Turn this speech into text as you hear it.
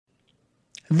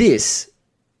This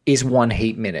is One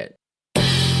Heat Minute.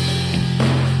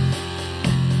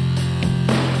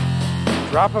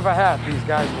 Drop of a hat, these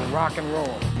guys will rock and roll.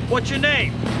 What's your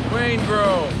name? Wayne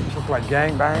Grove. Look like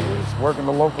gangbangers, working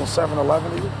the local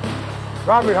 7-Eleven here.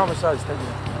 Robbery, homicides, take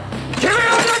it. Give me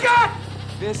all you got!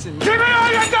 Listen, Give me all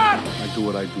you got! I do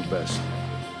what I do best.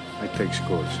 I take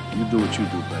scores. You do what you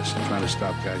do best. Trying to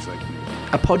stop guys like me.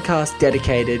 A podcast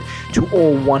dedicated to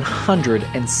all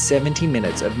 170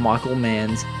 minutes of Michael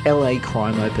Mann's LA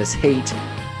crime opus Heat,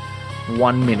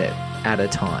 1 minute at a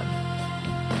time.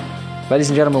 Ladies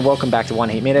and gentlemen, welcome back to One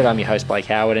Heat Minute. I'm your host, Blake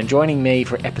Howard, and joining me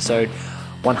for episode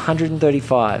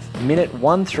 135, minute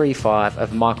 135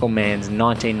 of Michael Mann's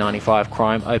 1995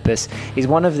 crime opus is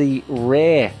one of the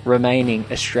rare remaining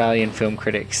Australian film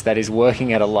critics that is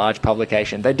working at a large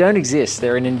publication. They don't exist.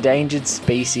 They're an endangered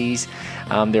species.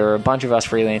 There are a bunch of us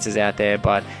freelancers out there,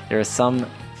 but there are some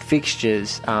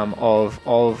fixtures of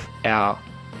our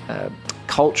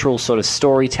cultural sort of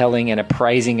storytelling and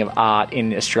appraising of art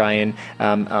in Australian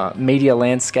media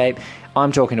landscape.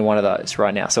 I'm talking to one of those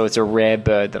right now, so it's a rare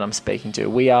bird that I'm speaking to.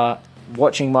 We are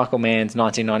watching Michael Mann's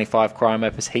 1995 crime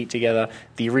opus Heat together,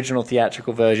 the original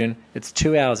theatrical version. It's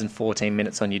 2 hours and 14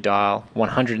 minutes on your dial,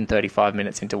 135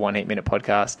 minutes into One Heat Minute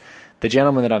podcast. The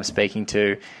gentleman that I'm speaking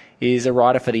to is a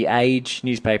writer for The Age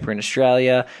newspaper in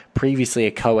Australia, previously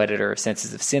a co-editor of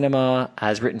Senses of Cinema,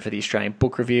 has written for the Australian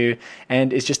Book Review,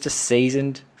 and is just a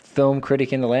seasoned film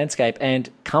critic in the landscape, and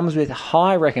comes with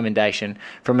high recommendation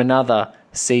from another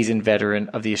seasoned veteran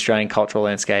of the Australian cultural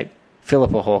landscape,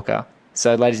 Philippa Hawker.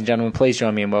 So, ladies and gentlemen, please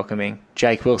join me in welcoming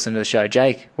Jake Wilson to the show.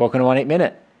 Jake, welcome to One Heat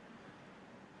Minute.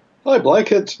 Hi,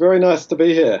 Blake. It's very nice to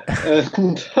be here.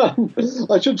 And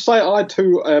I should say I,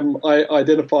 too, I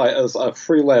identify as a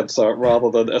freelancer rather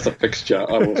than as a fixture,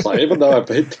 I will say. Even though I've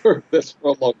been doing this for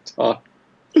a long time,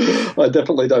 I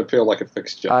definitely don't feel like a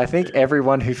fixture. I think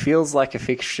everyone who feels like a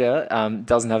fixture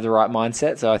doesn't have the right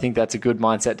mindset, so I think that's a good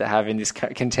mindset to have in this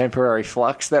contemporary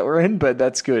flux that we're in, but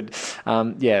that's good.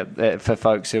 For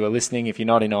folks who are listening, if you're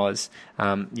not in Oz,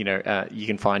 you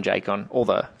can find Jake on all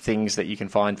the things that you can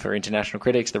find for international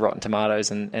critics, the Rotten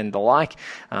Tomatoes and the like,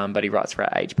 but he writes for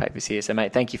our Age papers here. So,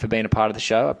 mate, thank you for being a part of the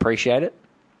show. I appreciate it.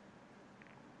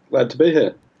 Glad to be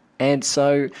here. And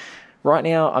so right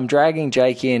now, I'm dragging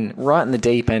Jake in right in the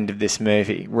deep end of this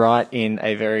movie, right in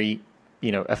a very,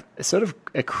 a sort of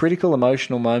a critical,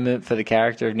 emotional moment for the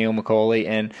character of Neil McCauley.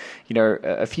 And,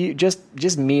 a few,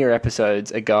 just mere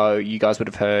episodes ago, you guys would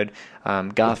have heard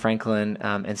Garth Franklin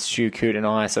and Stu Coote and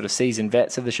I, sort of seasoned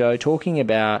vets of the show, talking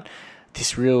about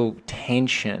this real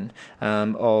tension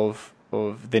of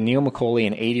the Neil McCauley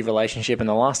and Edie relationship. And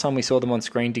the last time we saw them on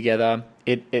screen together,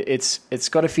 it's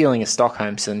got a feeling of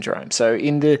Stockholm syndrome. So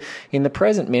in the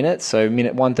present minute, so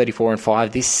minute 134 and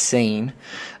 5, this scene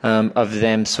of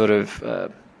them sort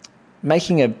of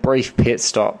making a brief pit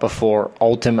stop before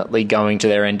ultimately going to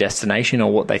their end destination,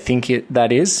 or what they think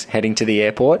that is, heading to the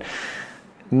airport,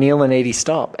 Neil and Edie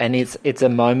stop. And it's a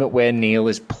moment where Neil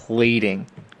is pleading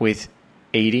with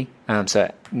Edie,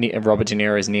 so Robert De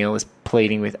Niro's Neil is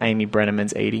pleading with Amy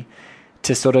Brenneman's Edie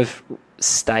to sort of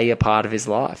stay a part of his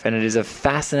life. And it is a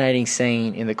fascinating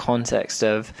scene in the context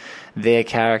of their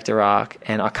character arc,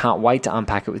 and I can't wait to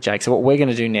unpack it with Jake. So what we're going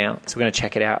to do now is we're going to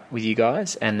check it out with you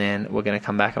guys, and then we're going to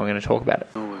come back and we're going to talk about it.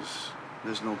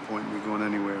 There's no point in me going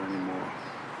anywhere anymore.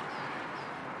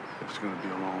 It's going to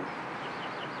be alone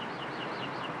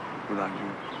without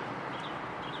you.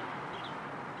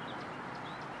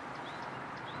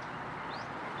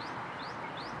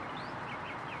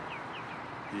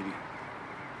 Edie.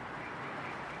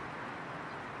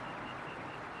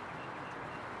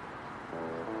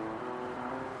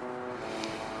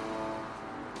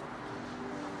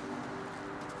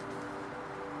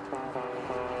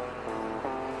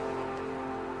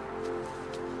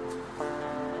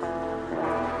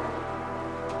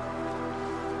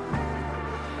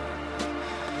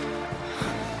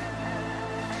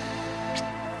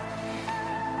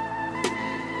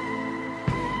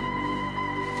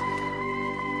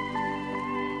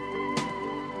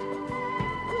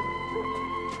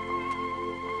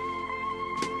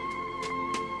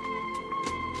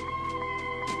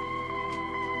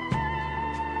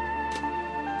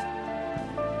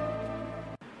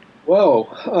 Well,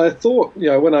 I thought,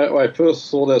 when I first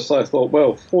saw this, I thought,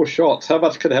 well, 4 shots. How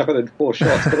much could happen in 4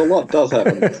 shots? But a lot does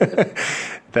happen.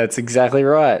 That's exactly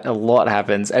right. A lot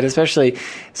happens. And especially,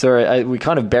 we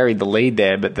kind of buried the lead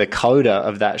there, but the coda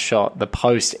of that shot, the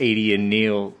post Edie and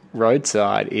Neil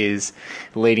roadside, is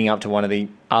leading up to one of the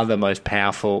other most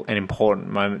powerful and important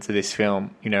moments of this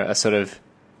film. A sort of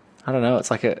I don't know. It's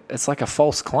like a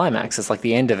false climax. It's like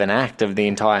the end of an act of the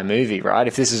entire movie, right?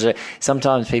 If this is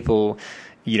sometimes people,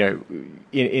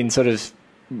 in sort of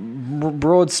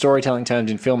broad storytelling terms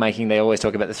in filmmaking, they always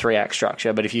talk about the 3-act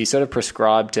structure. But if you sort of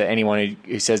prescribe to anyone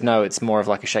who says no, it's more of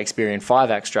like a Shakespearean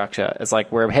 5-act structure. It's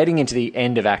like we're heading into the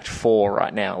end of Act 4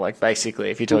 right now. Like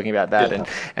basically, if you're talking about that,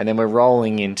 and then we're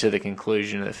rolling into the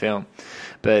conclusion of the film.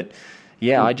 But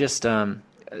yeah, I just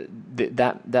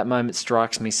that moment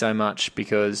strikes me so much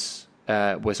because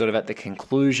we're sort of at the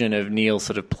conclusion of Neil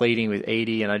sort of pleading with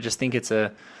Edie, and I just think it's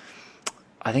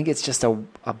just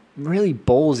a really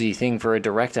ballsy thing for a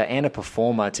director and a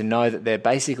performer to know that they're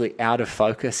basically out of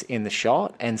focus in the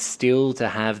shot and still to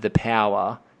have the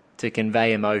power to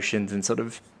convey emotions and sort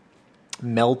of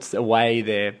melt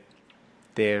away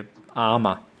their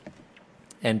armor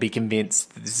and be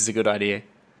convinced that this is a good idea.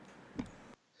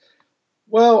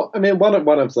 Well, I mean, one of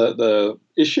the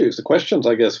issues, the questions,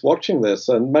 I guess, watching this,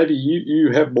 and maybe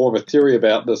you have more of a theory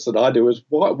about this than I do, is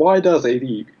why does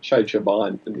Edie change her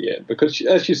mind in the end? Because,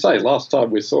 as you say, last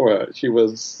time we saw her, she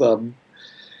was,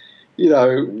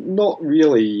 not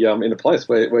really in a place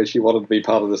where she wanted to be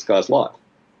part of this guy's life.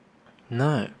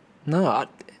 No, I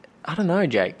don't know,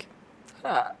 Jake.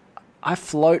 I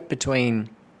float between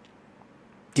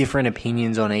different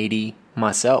opinions on Edie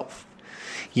myself.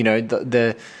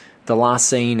 The last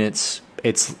scene, it's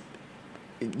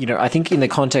I think in the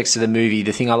context of the movie,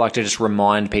 the thing I like to just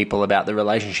remind people about the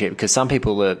relationship, because some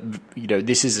people are,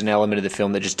 this is an element of the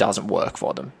film that just doesn't work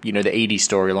for them. The Edie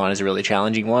storyline is a really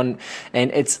challenging one,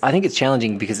 and I think it's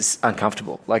challenging because it's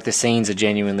uncomfortable. Like the scenes are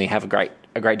genuinely have a great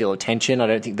deal of tension. I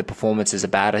don't think the performances are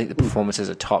bad. I think the performances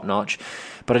are top notch,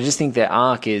 but I just think their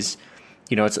arc is,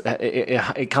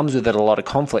 it comes with it a lot of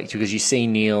conflict because you see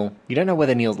Neil, you don't know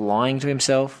whether Neil's lying to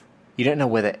himself. You don't know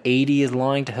whether Edie is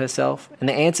lying to herself. And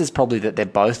the answer is probably that they're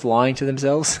both lying to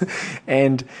themselves.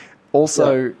 And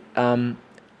also,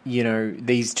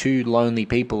 these two lonely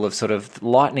people have sort of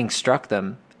lightning struck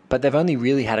them, but they've only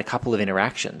really had a couple of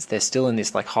interactions. They're still in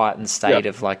this like heightened state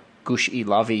of like gushy,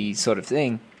 lovey sort of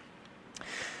thing.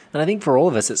 And I think for all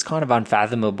of us, it's kind of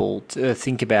unfathomable to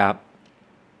think about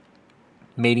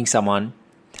meeting someone,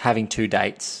 having 2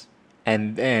 dates,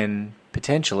 and then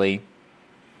potentially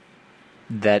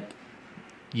that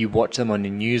you watch them on the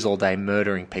news all day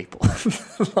murdering people.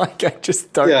 Like, I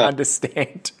just don't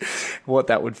understand what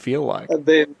that would feel like. And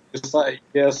then you say,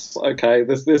 yes, okay,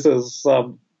 this is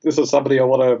somebody I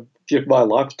want to give my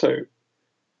life to.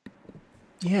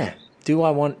 Yeah.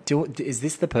 Is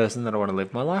this the person that I want to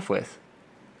live my life with?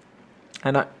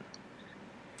 And I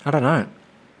don't know.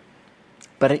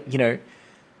 But,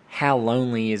 how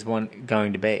lonely is one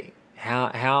going to be?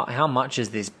 How much is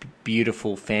this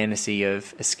beautiful fantasy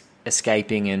of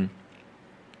escaping and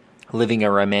living a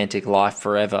romantic life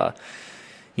forever?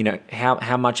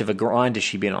 How much of a grind has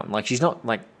she been on? Like she's not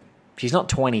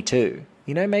 22.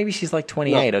 Maybe she's like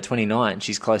 28 or 29.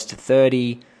 She's close to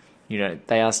 30.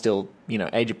 They are still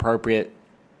age appropriate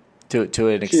to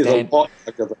an extent. She's a lot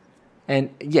younger. And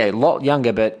a lot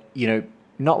younger, but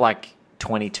not like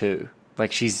 22.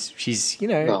 Like she's she's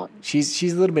a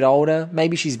little bit older.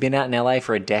 Maybe she's been out in LA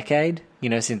for a decade,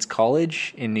 since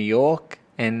college in New York,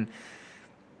 and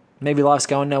maybe life's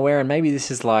going nowhere, and maybe this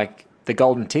is like the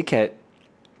golden ticket,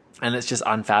 and it's just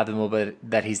unfathomable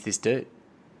that he's this dude.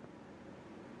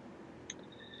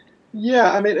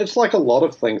 Yeah, I mean, it's like a lot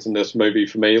of things in this movie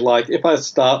for me. Like, if I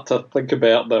start to think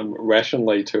about them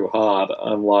rationally too hard,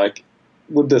 I'm like,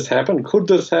 would this happen? Could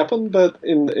this happen? But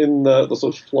in the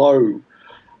sort of flow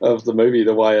of the movie,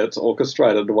 the way it's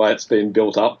orchestrated, the way it's been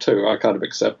built up to, I kind of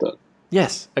accept it.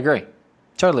 Yes, agree.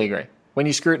 Totally agree. When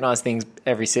you scrutinize things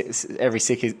every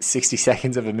 60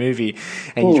 seconds of a movie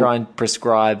and you try and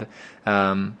prescribe,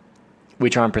 we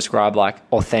try and prescribe like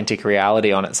authentic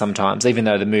reality on it sometimes, even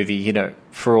though the movie,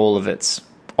 for all of its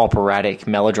operatic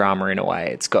melodrama in a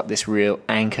way, it's got this real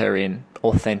anchor in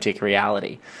authentic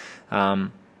reality.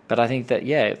 But I think that,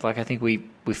 I think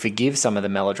we forgive some of the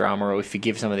melodrama, or we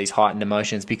forgive some of these heightened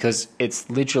emotions because it's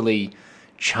literally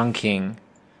chunking,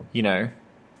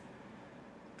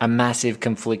 a massive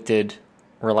conflicted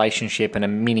relationship and a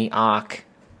mini arc,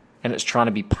 and it's trying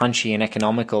to be punchy and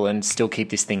economical and still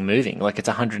keep this thing moving. Like, it's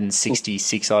a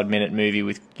 166 odd minute movie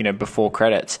with, before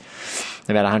credits,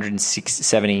 about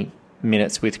 170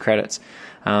 minutes with credits.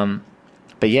 But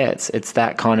yeah, it's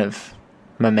that kind of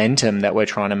momentum that we're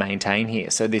trying to maintain here.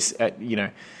 So this,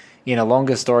 in a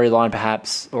longer storyline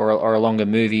perhaps, or a longer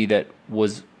movie that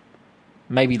was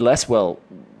maybe less well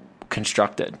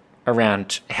constructed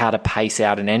around how to pace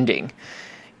out an ending,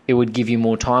 it would give you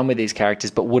more time with these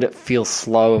characters, but would it feel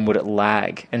slow and would it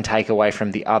lag and take away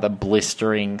from the other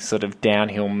blistering sort of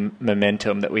downhill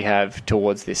momentum that we have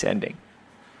towards this ending?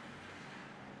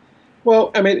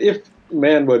 Well, I mean, if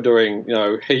Mann were doing,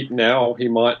 Heat now, he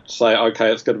might say,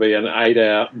 okay, it's going to be an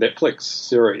 8-hour Netflix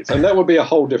series, and that would be a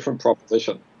whole different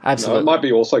proposition. Absolutely. It might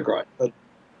be also great, but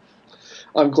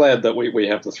I'm glad that we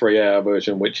have the 3-hour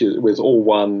version, which is with all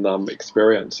one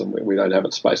experience, and we don't have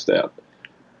it spaced out.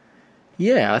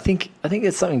 Yeah, I think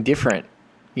it's something different.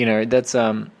 That's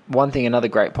one thing another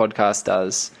great podcast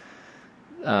does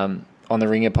on the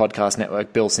Ringer Podcast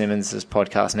Network, Bill Simmons'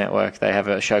 podcast network. They have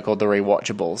a show called The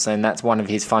Rewatchables, and that's one of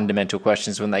his fundamental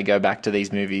questions when they go back to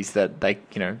these movies that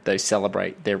they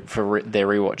celebrate for their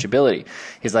rewatchability.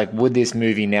 He's like, would this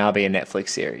movie now be a Netflix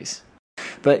series?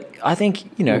 But I think,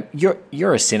 you're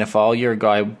a cinephile. You're a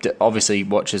guy who obviously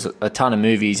watches a ton of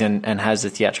movies and has a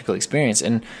theatrical experience.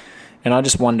 And I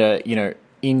just wonder,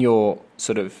 in your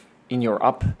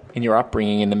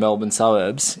upbringing in the Melbourne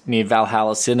suburbs near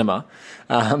Valhalla Cinema,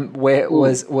 where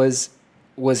was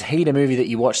Heat a movie that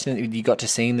you watched and you got to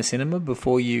see in the cinema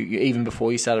before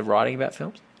you started writing about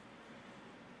films?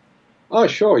 Oh,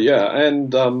 sure, yeah.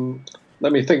 And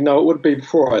let me think. No, it would be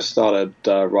before I started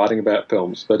writing about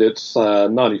films, but it's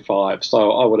 95,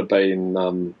 so I would have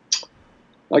been,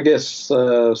 I guess,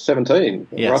 17,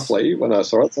 yes, roughly, when I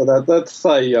saw it. So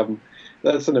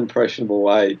that's an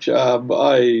impressionable age. So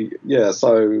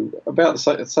about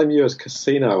the same year as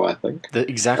Casino, I think.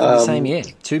 Exactly the same year.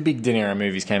 2 big De Niro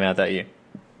movies came out that year.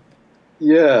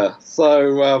 Yeah,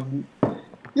 so I'm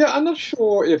not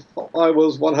sure if I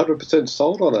was 100%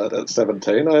 sold on it at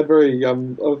 17. I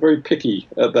was very picky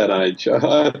at that age.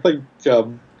 I think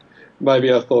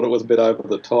maybe I thought it was a bit over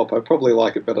the top. I probably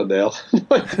like it better now than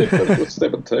I did when I was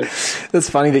 17. That's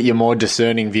funny that you're more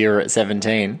discerning viewer at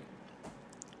 17.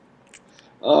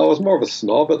 I was more of a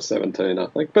snob at 17, I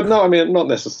think. But no, I mean, not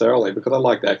necessarily, because I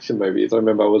liked action movies. I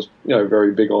remember I was,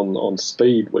 very big on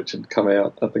Speed, which had come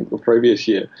out, I think, the previous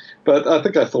year. But I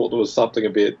think I thought there was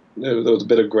something there was a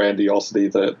bit of grandiosity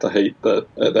to Heat that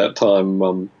at that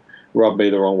time rubbed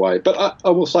me the wrong way. But I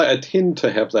will say I tend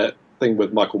to have that thing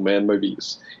with Michael Mann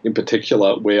movies in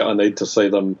particular, where I need to see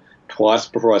them twice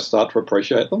before I start to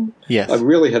appreciate them. Yes. I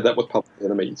really had that with Public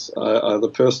Enemies.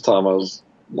 The first time I was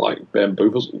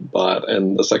bamboozled by it,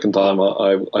 and the second time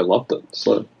I loved it.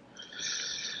 So,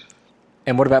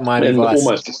 and what about Miami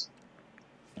Vice?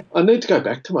 I need to go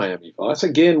back to Miami Vice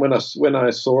again. When I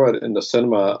saw it in the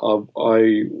cinema,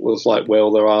 I was like,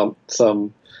 well, there aren't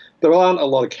a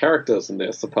lot of characters in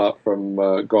this apart from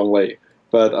Gong Li,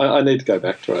 but I need to go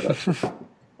back to it. Actually.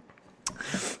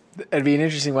 It'd be an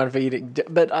interesting one for you to,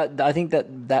 but I think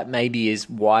that maybe is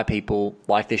why people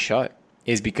like this show,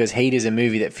 is because Heat is a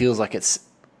movie that feels like it's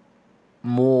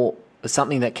more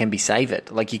something that can be savoured.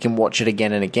 Like you can watch it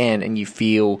again and again, and you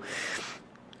feel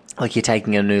like you're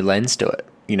taking a new lens to it.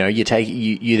 You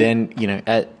then,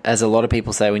 as a lot of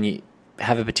people say, when you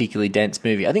have a particularly dense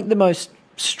movie, I think the most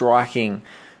striking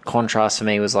contrast for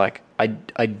me was like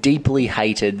I deeply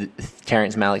hated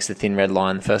Terrence Malick's The Thin Red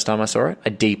Line the first time I saw it. I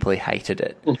deeply hated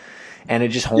it, and it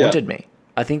just haunted me.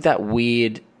 I think that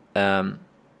weird,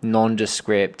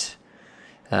 nondescript,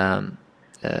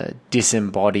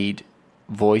 disembodied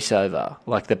voiceover,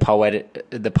 like the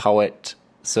poet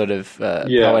sort of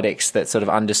poetics that sort of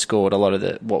underscored a lot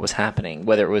of what was happening,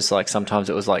 whether it was like sometimes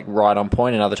it was like right on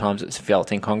point and other times it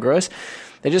felt incongruous.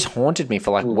 They just haunted me for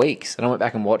like weeks, and I went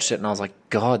back and watched it and I was like,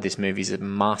 God, this movie's a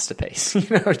masterpiece.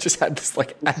 It just had this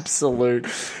like absolute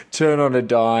turn on a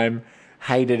dime,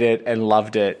 hated it and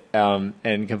loved it, and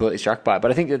completely struck by it.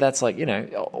 But I think that's like,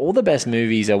 all the best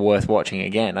movies are worth watching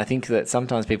again. I think that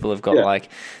sometimes people have got like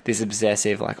this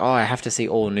obsessive, like, oh, I have to see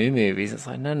all new movies. It's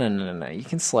like, no. You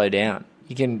can slow down.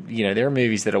 You can, there are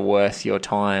movies that are worth your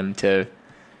time to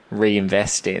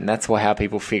reinvest in. That's how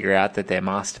people figure out that they're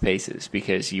masterpieces,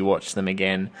 because you watch them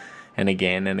again and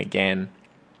again and again,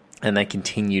 and they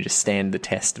continue to stand the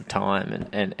test of time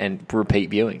and repeat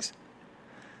viewings.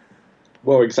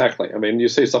 Well, exactly. I mean, you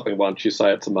see something once, you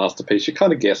say it's a masterpiece, you're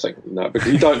kind of guessing,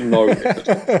 because you don't know to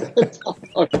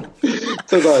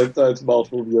those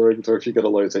multiple viewings, or if you're going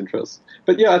to lose interest.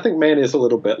 But yeah, I think Mann is a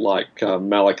little bit like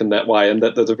Malick in that way, and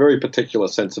that there's a very particular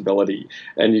sensibility,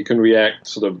 and you can react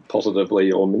sort of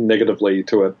positively or negatively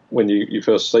to it when you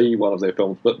first see one of their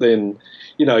films. But then,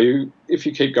 if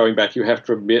you keep going back, you have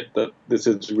to admit that this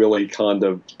is really kind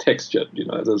of textured.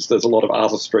 There's a lot of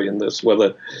artistry in this,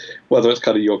 whether it's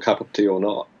kind of your cup of tea or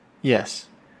not. Yes.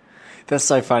 That's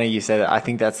so funny you said that. I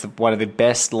think that's one of the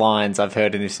best lines I've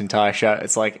heard in this entire show.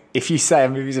 It's like, if you say a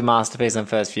movie's a masterpiece on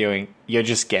first viewing, you're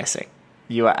just guessing.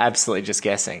 You are absolutely just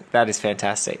guessing. That is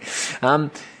fantastic.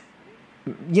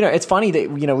 It's funny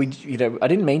that, I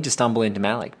didn't mean to stumble into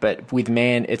Malick, but with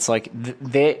Mann, it's like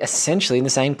they're essentially in the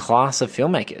same class of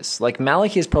filmmakers. Like,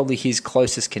 Malick is probably his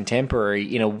closest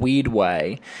contemporary in a weird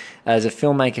way as a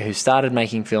filmmaker who started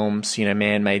making films.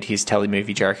 Mann made his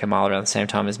telemovie Jericho Mile around the same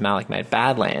time as Malick made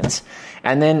Badlands.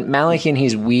 And then Malick, in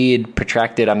his weird,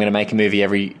 protracted, I'm going to make a movie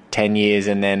every 10 years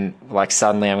and then,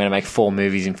 suddenly I'm going to make 4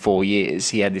 movies in 4 years.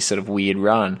 He had this sort of weird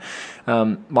run.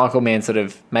 Michael Mann sort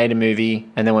of made a movie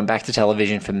and then went back to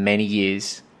television for many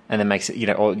years and then makes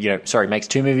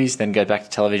 2 movies, then goes back to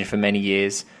television for many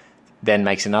years, then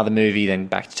makes another movie, then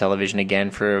back to television again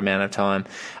for an amount of time.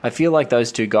 I feel like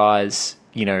those two guys,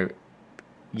 I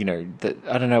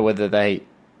don't know whether they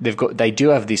do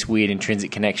have this weird intrinsic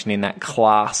connection in that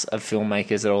class of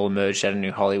filmmakers that all emerged out of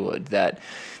New Hollywood that,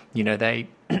 they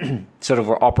sort of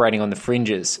were operating on the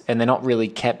fringes and they're not really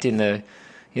kept in the,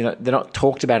 they're not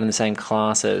talked about in the same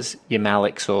class as your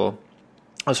Malicks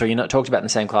you're not talked about in the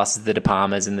same class as the De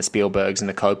Palmas and the Spielbergs and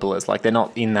the Coppolas. Like, they're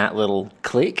not in that little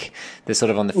clique. They're sort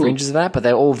of on the fringes of that, but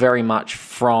they're all very much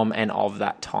from and of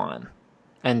that time.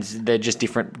 And they're just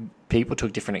different people,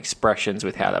 took different expressions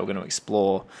with how they were going to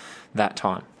explore that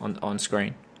time on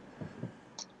screen.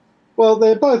 Well,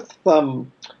 they're both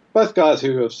guys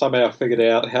who have somehow figured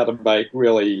out how to make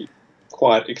really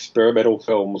quite experimental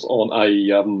films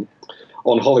on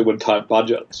Hollywood-type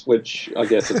budgets, which I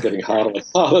guess is getting harder and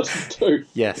harder to do.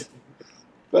 Yes.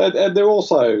 And they're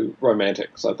also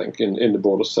romantics, I think, in the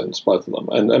broadest sense, both of them.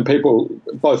 And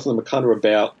both of them are kind of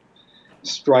about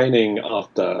straining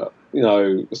after,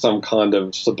 some kind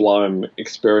of sublime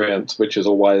experience, which is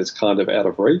always kind of out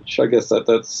of reach. I guess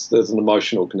there's an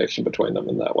emotional connection between them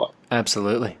in that way.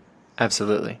 Absolutely.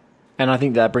 Absolutely. And I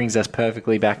think that brings us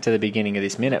perfectly back to the beginning of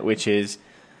this minute, which is,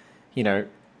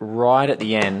 right at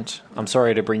the end, I'm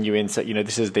sorry to bring you in. So,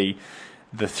 this is the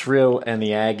thrill and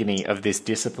the agony of this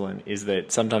discipline is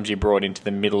that sometimes you're brought into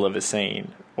the middle of a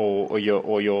scene, or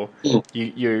you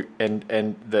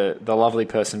and the lovely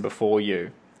person before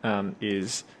you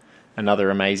is another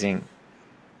amazing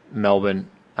Melbourne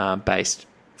based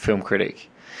film critic,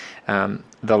 the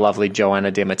lovely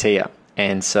Joanna DiMattia.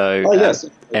 And so,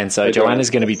 Joanna's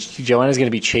going to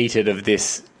be cheated of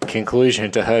this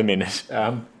conclusion to her minute.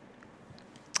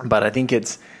 But I think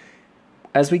it's,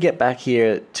 as we get back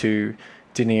here to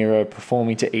De Niro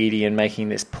performing to Edie and making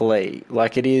this plea,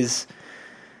 it is,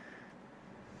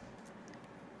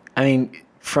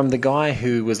 from the guy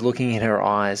who was looking in her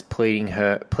eyes, pleading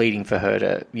for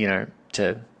her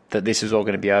to that this is all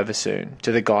going to be over soon,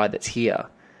 to the guy that's here,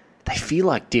 they feel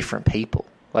like different people.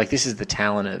 This is the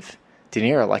talent of De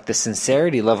Niro, the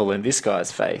sincerity level in this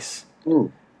guy's face.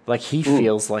 He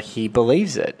feels like he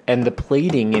believes it. And the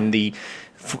pleading in the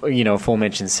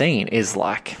aforementioned scene is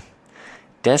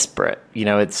desperate.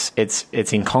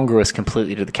 It's incongruous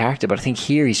completely to the character. But I think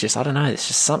here he's just, I don't know, there's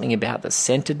just something about the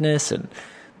centeredness and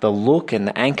the look and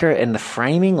the anchor and the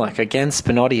framing. Again,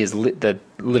 Spinotti has lit the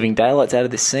living daylights out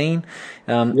of this scene.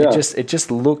 It just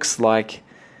looks like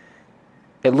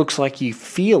you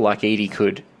feel like Edie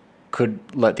could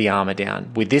let the armor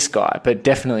down with this guy, but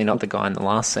definitely not the guy in the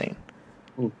last scene.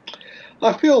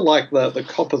 I feel like the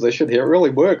composition here really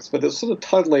works, but it's sort of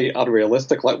totally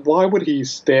unrealistic. Why would he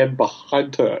stand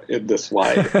behind her in this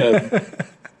way? And,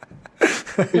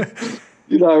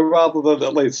 rather than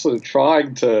at least sort of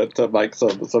trying to make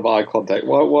some eye contact,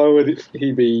 why would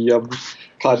he be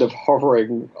kind of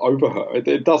hovering over her?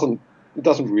 It doesn't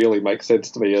really make sense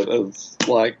to me as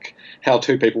how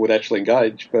two people would actually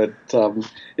engage, but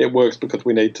it works because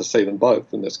we need to see them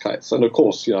both in this case. And of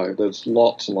course, there's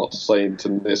lots and lots of scenes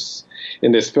in this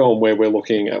film where we're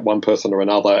looking at one person or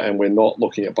another and we're not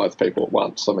looking at both people at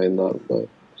once. The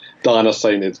diner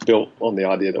scene is built on the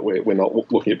idea that we're not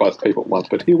looking at both people at once,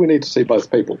 but here we need to see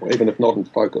both people, even if not in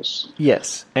focus.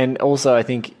 Yes, and also I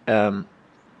think there's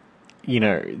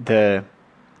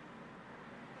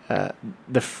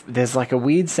a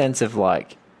weird sense of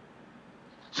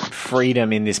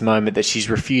freedom in this moment that she's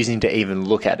refusing to even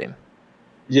look at him.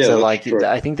 Yeah, so true.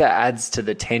 I think that adds to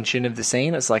the tension of the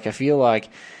scene. It's I feel like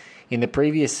in the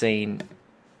previous scene,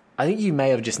 I think you may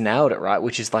have just nailed it, right?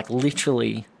 Which is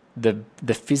literally the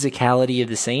physicality of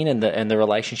the scene and the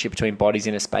relationship between bodies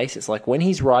in a space. It's when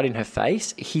he's right in her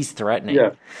face, he's threatening.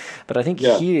 Yeah. But I think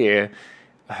here,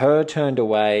 her turned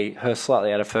away, her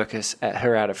slightly out of focus,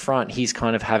 her out of front, he's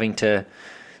kind of having to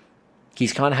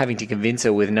convince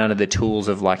her with none of the tools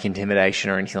of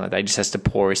intimidation or anything like that. He just has to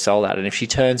pour his soul out. And if she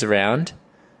turns around,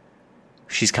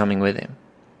 she's coming with him.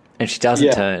 And if she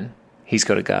doesn't turn, he's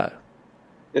got to go.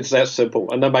 It's that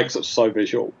simple, and that makes it so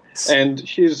visual. And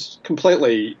she's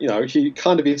completely, she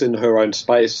kind of is in her own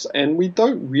space, and we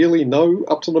don't really know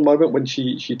up to the moment when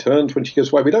she turns, when she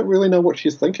goes away, we don't really know what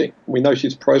she's thinking. We know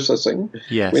she's processing.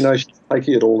 Yes. We know she's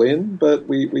taking it all in, but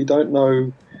we don't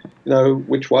know,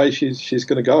 which way she's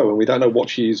going to go, and we don't know what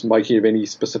she's making of any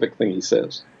specific thing he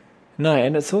says. No,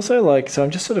 and it's also like, so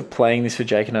I'm just sort of playing this for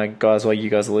Jake and I guys while you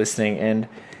guys are listening, and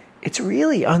it's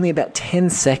really only about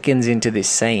 10 seconds into this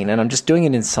scene, and I'm just doing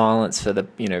it in silence for the,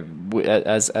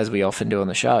 as we often do on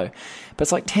the show. But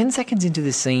it's like 10 seconds into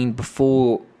this scene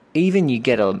before even you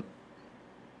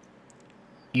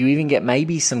even get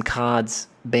maybe some cards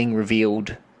being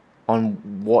revealed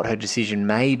on what her decision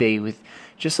may be, with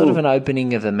just sort of an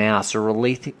opening of the mouth, a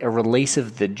release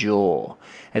of the jaw.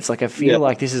 It's like I feel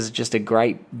like this is just a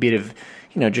great bit of,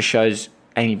 just shows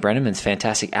Amy Brenneman's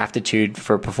fantastic aptitude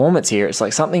for a performance here. It's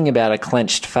like something about a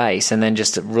clenched face and then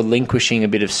just relinquishing a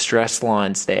bit of stress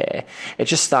lines there. It's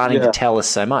just starting to tell us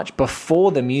so much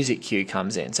before the music cue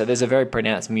comes in. So there's a very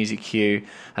pronounced music cue,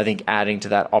 I think, adding to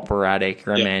that operatic,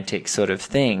 romantic sort of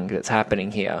thing that's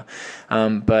happening here.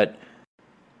 But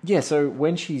yeah, so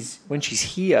when she's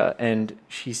here and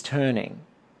she's turning,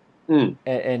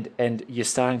 and you're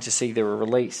starting to see the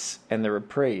release and the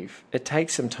reprieve, it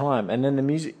takes some time, and then the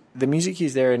music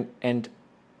is there, and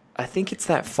I think it's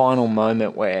that final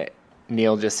moment where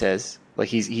Neil just says, like,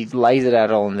 he lays it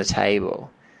out all on the table,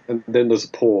 and then there's a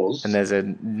pause, and there's a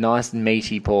nice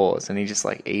meaty pause, and he's just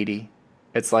like, Edie.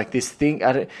 It's like this thing,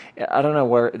 I don't know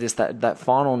where, just that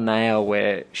final nail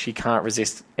where she can't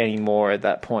resist anymore at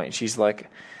that point. She's like,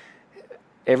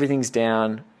 everything's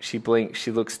down, she blinks,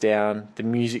 she looks down, the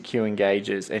music cue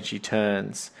engages, and she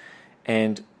turns.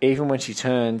 And even when she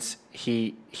turns,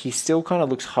 he still kind of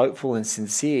looks hopeful and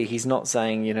sincere. He's not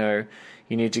saying, you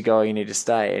need to go, you need to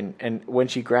stay. And when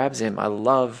she grabs him, I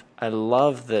love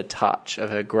the touch of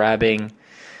her grabbing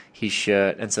his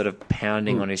shirt and sort of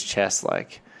pounding on his chest,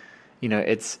 like,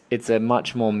 it's a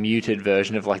much more muted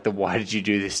version of like the "why did you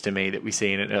do this to me" that we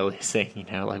see in an earlier scene.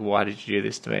 Like, why did you do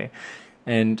this to me?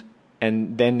 And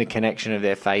then the connection of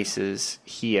their faces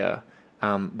here,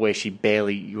 where she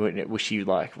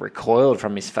like recoiled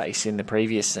from his face in the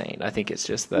previous scene. I think it's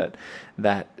just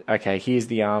that okay, here's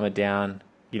the armor down,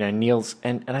 Neil's,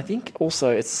 and I think also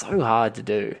it's so hard to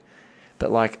do,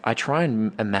 but like I try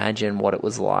and imagine what it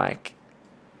was like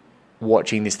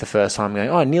watching this the first time, going,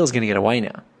 oh, Neil's going to get away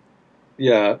now.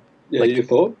 Yeah, like, you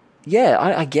thought? Yeah,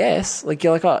 I guess. Like,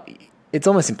 you're like, oh, it's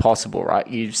almost impossible, right?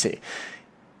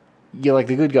 You're like,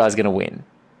 the good guy's going to win,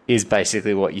 is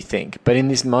basically what you think. But in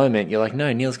this moment, you're like,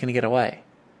 no, Neil's going to get away.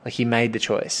 Like, he made the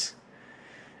choice.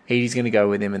 Edie's going to go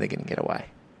with him, and they're going to get away.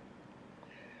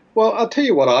 Well, I'll tell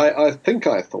you what I think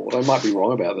I thought. I might be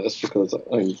wrong about this because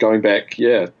going back,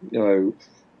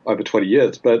 over 20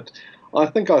 years, but I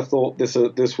think I thought this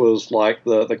was like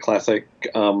the classic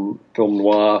film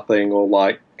noir thing, or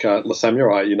like Le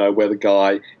Samurai, where the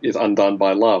guy is undone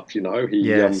by love.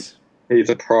 He's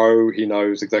a pro, he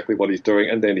knows exactly what he's doing,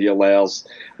 and then he allows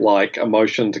like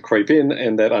emotion to creep in,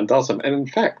 and that undoes him. And in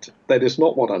fact, that is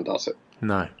not what undoes it.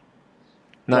 No,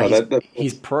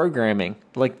 he's programming.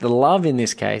 Like the love in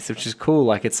this case, which is cool,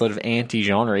 like it's sort of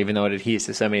anti-genre, even though it adheres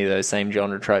to so many of those same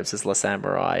genre tropes as Le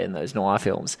Samurai and those noir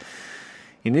films.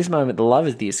 In this moment, the love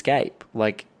is the escape.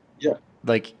 Like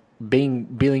being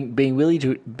willing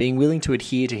to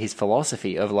adhere to his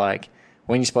philosophy of like,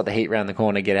 when you spot the heat round the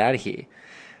corner, get out of here.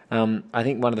 I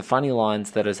think one of the funny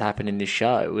lines that has happened in this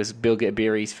show was Bill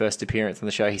Beery's first appearance on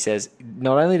the show. He says,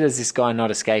 not only does this guy not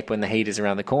escape when the heat is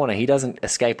around the corner, he doesn't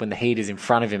escape when the heat is in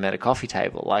front of him at a coffee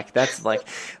table. Like, that's like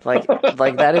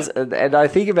that is, and I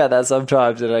think about that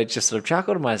sometimes, and I just sort of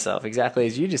chuckle to myself, exactly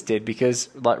as you just did, because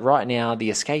like right now, the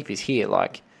escape is here.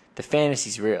 Like, the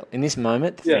fantasy's real. In this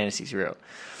moment, the fantasy's real.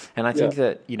 And I think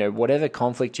that, whatever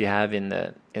conflict you have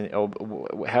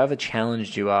or however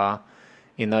challenged you are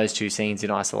in those two scenes in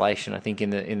isolation, I think in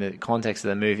the context of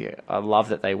the movie, I love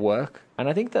that they work. And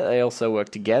I think that they also work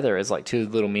together as like two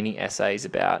little mini essays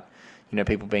about,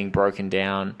 people being broken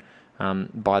down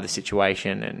by the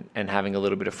situation and having a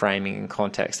little bit of framing and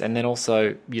context. And then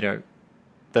also, the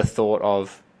thought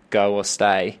of go or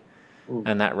stay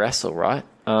and that wrestle, right?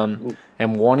 And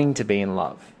wanting to be in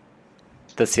love.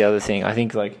 That's the other thing. I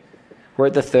think like we're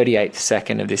at the 38th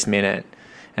second of this minute,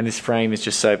 and this frame is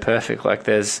just so perfect. Like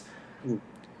there's,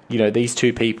 these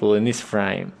two people in this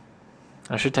frame.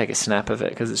 I should take a snap of it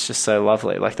because it's just so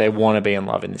lovely. Like they want to be in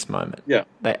love in this moment. Yeah,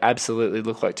 they absolutely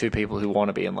look like two people who want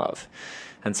to be in love,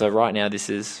 and so right now this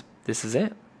is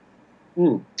it.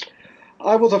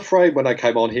 I was afraid when I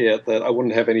came on here that I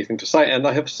wouldn't have anything to say, and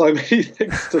I have so many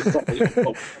things to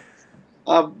say.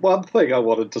 One thing I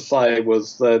wanted to say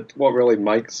was that what really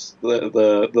makes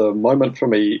the moment for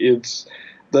me is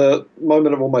the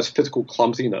moment of almost physical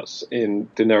clumsiness in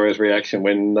De Niro's reaction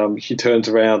when she turns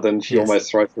around and she almost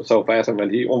throws herself at him,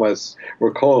 and he almost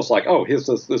recalls like, oh, here's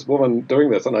this woman doing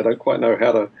this, and I don't quite know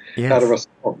how to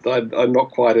respond. I'm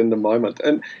not quite in the moment.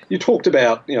 And you talked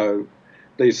about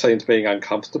these scenes being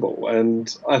uncomfortable,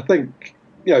 and I think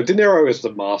De Niro is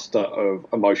the master of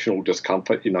emotional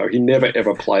discomfort. He never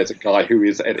ever plays a guy who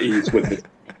is at ease with his.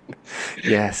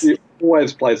 Yes. He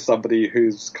always plays somebody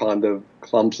who's kind of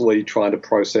clumsily trying to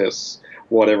process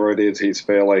whatever it is he's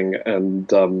feeling, and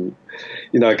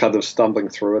kind of stumbling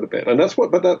through it a bit. And that's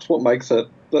what makes it.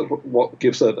 That's what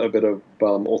gives it a bit of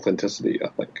authenticity, I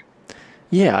think.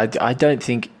 Yeah,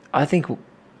 I think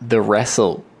the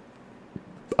wrestle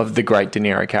of the great De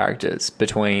Niro characters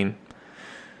between,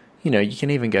 you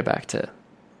can even go back to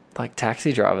like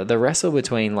Taxi Driver, the wrestle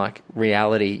between like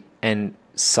reality and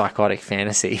psychotic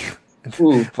fantasy.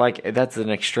 Like that's an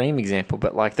extreme example,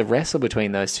 but like the wrestle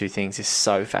between those two things is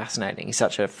so fascinating. He's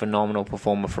such a phenomenal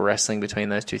performer for wrestling between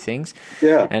those two things.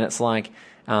 Yeah. And it's like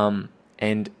and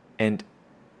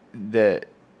the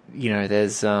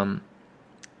there's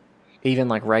even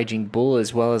like Raging Bull,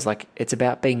 as well as like it's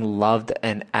about being loved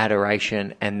and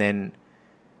adoration, and then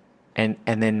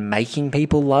making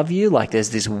people love you. Like there's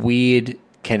this weird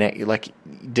connect, like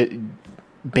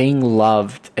being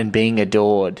loved and being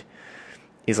adored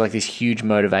is like this huge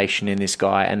motivation in this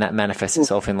guy, and that manifests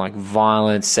itself in like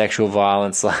violence, sexual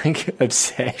violence, like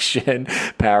obsession,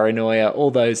 paranoia,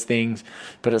 all those things.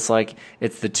 But it's like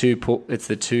it's the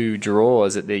two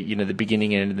drawers at the the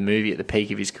beginning and end of the movie. At the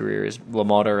peak of his career is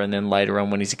LaMotta, and then later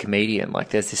on when he's a comedian, like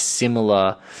there's this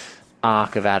similar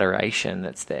arc of adoration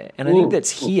that's there. And I think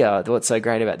that's here, what's so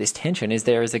great about this tension is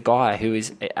there is a guy who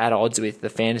is at odds with the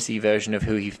fantasy version of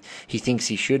who he thinks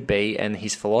he should be, and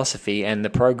his philosophy and the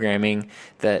programming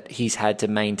that he's had to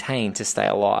maintain to stay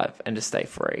alive and to stay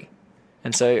free.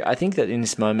 And so I think that in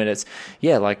this moment it's,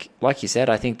 like you said,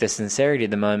 I think the sincerity of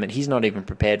the moment, he's not even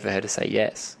prepared for her to say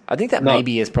yes. I think that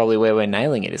maybe is probably where we're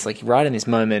nailing it. It's like right in this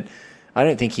moment, I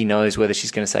don't think he knows whether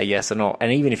she's going to say yes or not.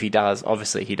 And even if he does,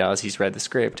 obviously he does. He's read the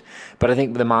script. But I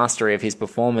think the mastery of his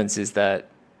performance is that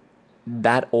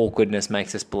awkwardness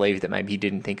makes us believe that maybe he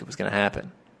didn't think it was going to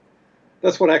happen.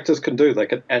 That's what actors can do. They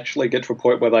can actually get to a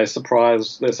point where they're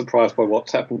surprised by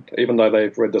what's happened. Even though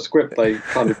they've read the script, they're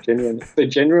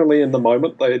genuinely in the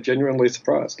moment. They're genuinely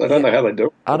surprised. I don't know how they do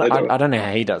it. I don't know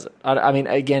how he does it. I mean,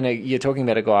 again, you're talking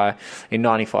about a guy in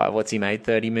 95. What's he made?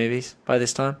 30 movies by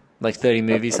this time? Like 30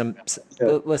 movies,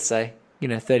 let's say,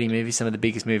 30 movies, some of the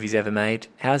biggest movies ever made.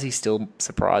 How's he still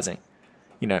surprising?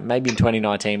 Maybe in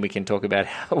 2019 we can talk about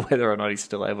whether or not he's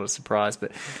still able to surprise,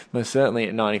 but most certainly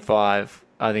at 95,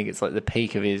 I think it's like the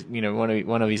peak of his,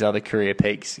 one of his other career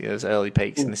peaks, those early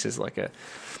peaks, and this is like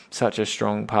such a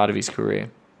strong part of his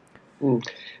career.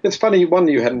 It's funny, one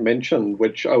you hadn't mentioned,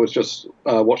 which I was just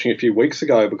watching a few weeks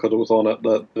ago because it was on at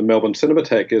the Melbourne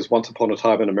Cinematheque, is Once Upon a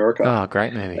Time in America. Oh,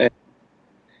 great movie.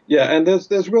 And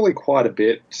there's really quite a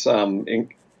bit.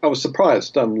 I was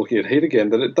surprised looking at Heat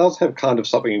again that it does have kind of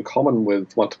something in common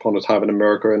with Once Upon a Time in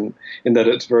America, in that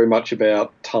it's very much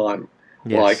about time,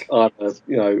 like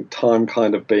either time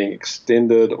kind of being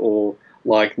extended or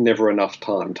like never enough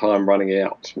time running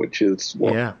out, which is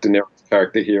what De Niro's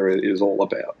character here is all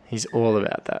about. He's all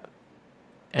about that,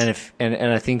 and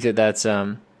I think that's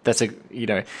a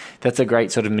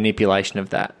great sort of manipulation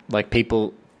of that, like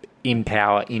people in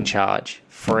power, in charge,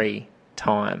 free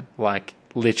time, like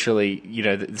literally,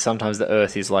 sometimes the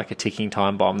earth is like a ticking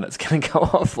time bomb that's going to go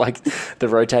off, like the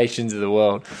rotations of the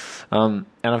world. And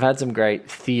I've had some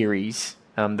great theories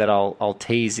that I'll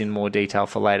tease in more detail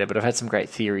for later, but I've had some great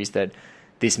theories that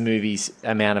this movie's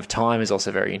amount of time is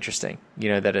also very interesting.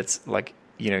 That it's like,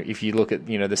 if you look at,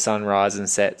 the sunrise and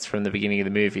sets from the beginning of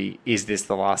the movie, is this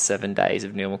the last 7 days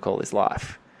of Neil Macaulay's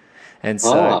life? And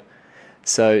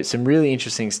so some really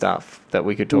interesting stuff that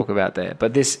we could talk about there.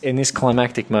 But in this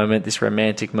climactic moment, this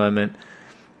romantic moment,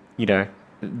 they're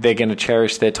going to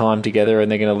cherish their time together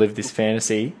and they're going to live this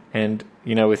fantasy. And,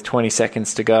 with 20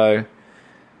 seconds to go,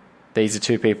 these are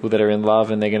two people that are in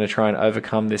love and they're going to try and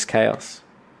overcome this chaos.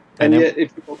 And yet,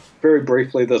 if you look very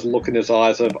briefly, there's a look in his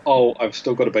eyes of, oh, I've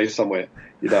still got to be somewhere.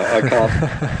 I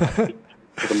can't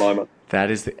at the moment.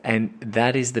 That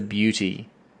is the beauty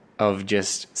of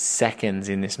just seconds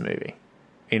in this movie.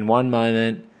 In one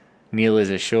moment, Neil is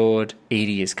assured,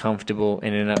 Edie is comfortable,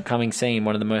 and in an upcoming scene,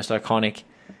 one of the most iconic,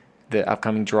 the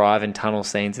upcoming drive and tunnel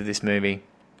scenes of this movie,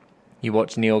 you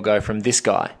watch Neil go from this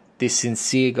guy, this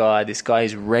sincere guy, this guy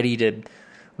is ready to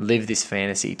live this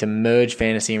fantasy, to merge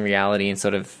fantasy and reality and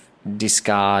sort of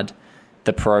discard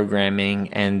the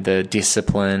programming and the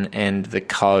discipline and the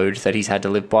code that he's had to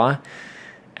live by.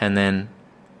 And then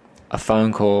a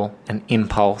phone call, an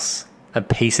impulse, a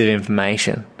piece of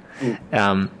information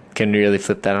can really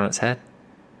flip that on its head.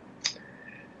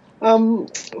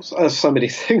 There's so many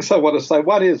things I want to say.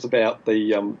 One is about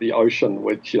the ocean,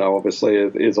 which, obviously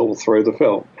is all through the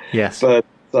film. Yes. But,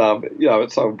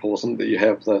 it's so important that you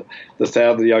have the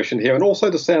sound of the ocean here, and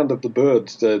also the sound of the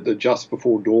birds, the just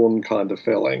before dawn kind of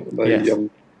feeling.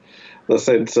 The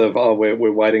sense of,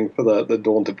 we're waiting for the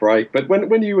dawn to break. But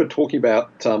when you were talking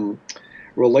about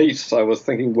release, I was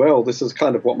thinking, well, this is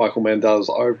kind of what Michael Mann does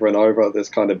over and over, this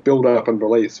kind of build up and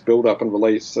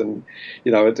release, and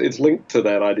it's linked to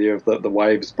that idea of the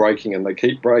waves breaking, and they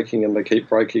keep breaking and they keep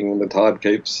breaking, and the tide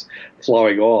keeps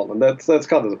flowing on, and that's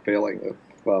kind of the feeling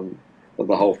of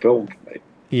the whole film for me.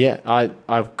 Yeah,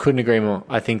 I couldn't agree more.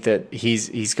 I think that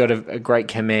he's got a great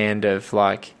command of,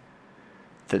 like,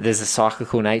 that there's a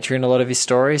cyclical nature in a lot of his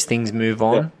stories. Things move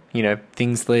on. Yeah.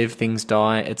 Things live, things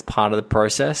die. It's part of the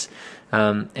process.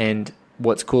 And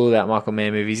what's cool about Michael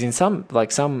Mann movies, in some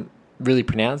really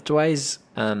pronounced ways,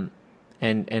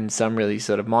 and some really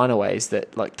sort of minor ways,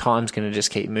 that like time's going to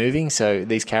just keep moving. So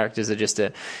these characters are just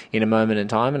in a moment in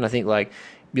time. And I think, like,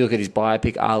 you look at his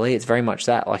biopic Ali, it's very much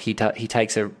that. Like he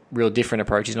takes a real different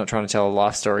approach. He's not trying to tell a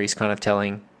life story. He's kind of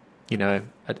telling,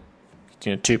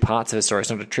 two parts of a story.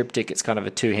 It's not a triptych. It's kind of a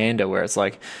two-hander where it's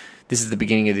like, this is the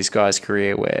beginning of this guy's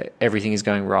career where everything is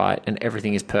going right and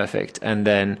everything is perfect. And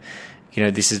then,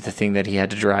 this is the thing that he had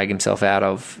to drag himself out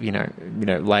of,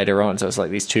 later on. So it's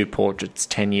like these two portraits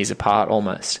 10 years apart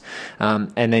almost.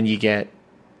 And then you get,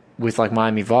 with like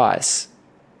Miami Vice,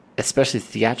 especially the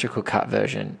theatrical cut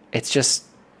version, it's just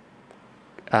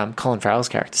Colin Farrell's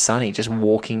character, Sonny, just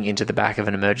walking into the back of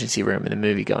an emergency room in the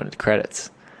movie going to the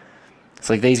credits. It's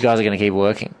like, these guys are going to keep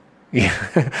working.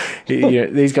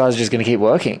 These guys are just going to keep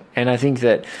working. And I think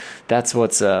that's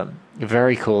what's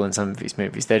very cool in some of these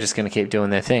movies. They're just going to keep doing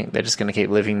their thing. They're just going to keep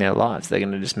living their lives. They're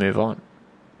going to just move on.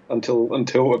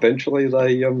 Until eventually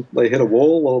they hit a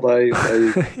wall, or they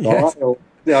yes. die, or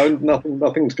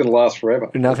nothing's going to last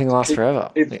forever. Nothing lasts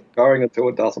forever. It's going until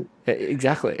it doesn't.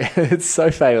 Exactly. It's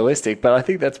so fatalistic, but I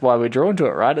think that's why we're drawn to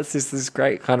it, right? It's just this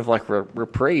great kind of like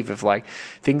reprieve of, like,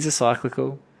 things are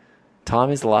cyclical, time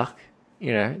is luck.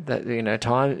 Time.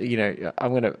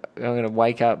 I'm gonna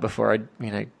wake up before I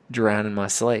drown in my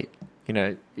sleep.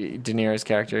 De Niro's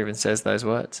character even says those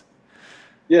words.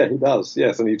 Yeah, he does.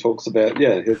 Yes, and he talks about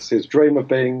his dream of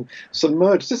being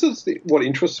submerged. This is what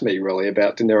interests me really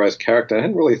about De Niro's character. I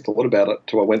hadn't really thought about it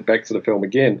till I went back to the film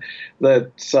again.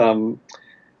 That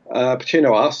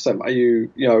Pacino asks him, "Are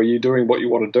you doing what you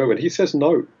want to do?" And he says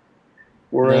no.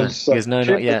 Whereas he goes, no,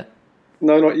 not yet.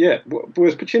 No, not yet.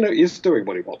 Whereas Pacino is doing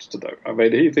what he wants to do. I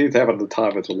mean, he's having the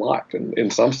time of his life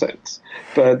in some sense.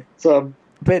 But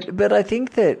I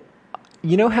think that,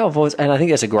 how I've always, and I think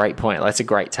that's a great point. That's a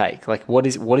great take. Like, what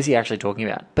is he actually talking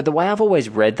about? But the way I've always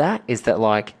read that is that,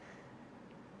 like,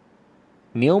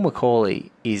 Neil McCauley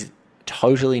is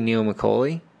totally Neil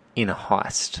McCauley in a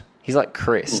heist. He's like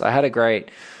Chris. I had a great,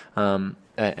 and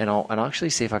I'll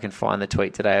actually see if I can find the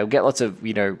tweet today. I'll get lots of,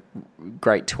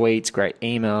 great tweets, great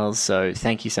emails. So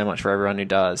thank you so much for everyone who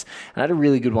does. And I had a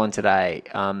really good one today.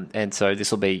 And so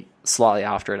this will be slightly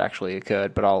after it actually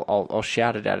occurred, but I'll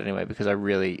shout it out anyway because I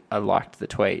liked the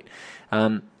tweet.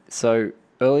 So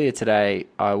earlier today,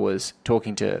 I was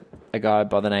talking to a guy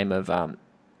by the name of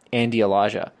Andy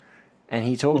Elijah, and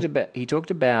he talked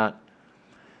about.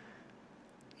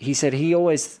 He said he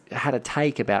always had a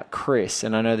take about Chris,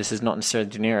 and I know this is not necessarily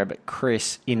De Niro, but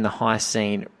Chris in the heist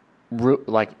scene,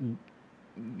 like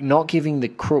not giving the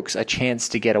crooks a chance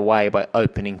to get away by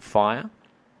opening fire.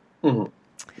 Mm-hmm.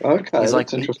 Okay, that's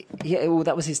interesting. Yeah, well,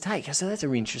 that was his take. I said, that's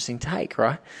an interesting take,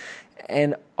 right?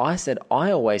 And I said,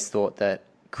 I always thought that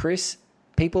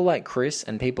people like Chris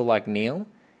and people like Neil,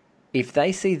 if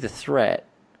they see the threat,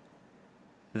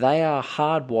 they are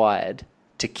hardwired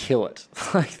to kill it.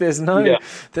 Like there's no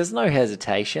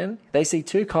hesitation. They see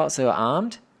two cops who are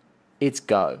armed, it's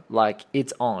go. Like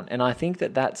it's on. And I think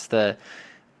that's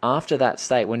after that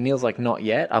state when Neil's like not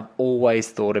yet, I've always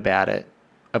thought about it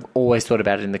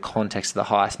in the context of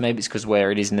the heist. Maybe it's because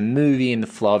where it is in the movie and the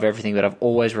flow of everything, but I've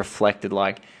always reflected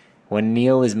like when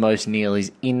Neil is most Neil,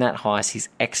 he's in that heist, he's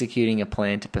executing a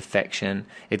plan to perfection.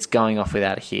 It's going off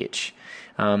without a hitch.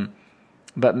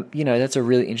 But, that's a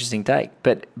really interesting take.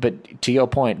 But to your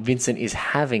point, Vincent is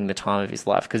having the time of his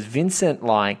life because Vincent,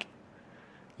 like,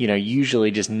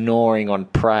 usually just gnawing on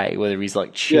prey, whether he's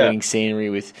like chewing scenery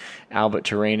with Albert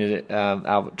Torina,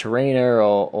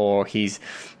 or he's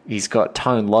got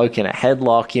Tone Loc in a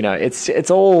headlock.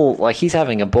 It's all like he's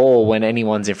having a ball when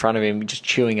anyone's in front of him, just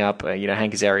chewing up.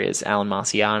 Hank Azaria's Alan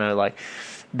Marciano, like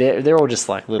they're all just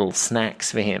like little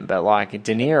snacks for him. But like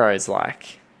De Niro's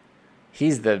like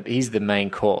he's the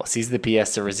main course. He's the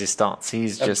pièce de résistance.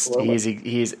 He's just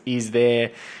he's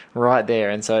there. Right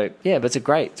there. And so, but it's a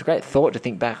great thought to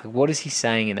think back. Like, what is he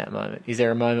saying in that moment? Is there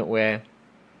a moment where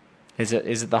is it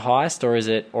the heist,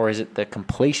 or is it the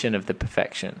completion of the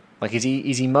perfection? Like, is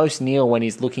he most Neil when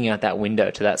he's looking out that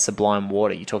window to that sublime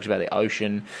water? You talked about the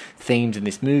ocean themes in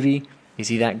this movie. Is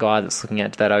he that guy that's looking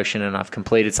out to that ocean and I've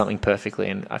completed something perfectly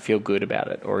and I feel good about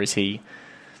it? Or is he,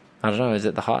 I don't know, is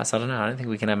it the heist? I don't know. I don't think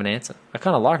we can have an answer. I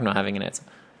kind of like not having an answer.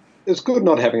 It's good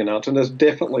not having an answer, and there's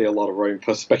definitely a lot of room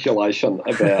for speculation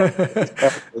about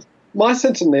my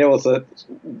sense of Neil is that,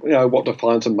 what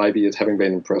defines him maybe is having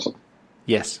been in prison.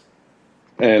 Yes.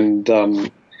 And,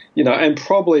 and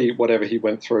probably whatever he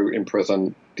went through in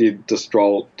prison did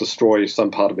destroy some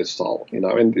part of his soul.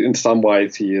 In some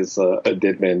ways he is a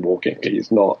dead man walking.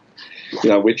 He's not,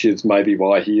 which is maybe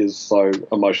why he is so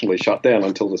emotionally shut down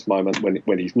until this moment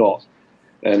when he's not.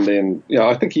 And then,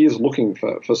 I think he is looking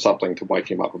for something to wake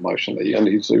him up emotionally, and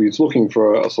he's looking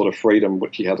for a sort of freedom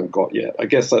which he hasn't got yet. I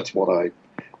guess that's what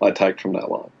I take from that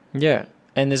line. Yeah,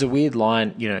 and there's a weird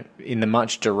line, in the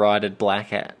much derided Black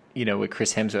Hat, where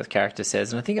Chris Hemsworth character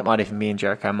says, and I think it might even be in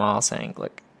Jericho Miles saying,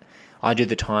 like, I do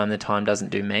the time doesn't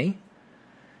do me.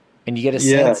 And you get a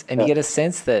sense, you get a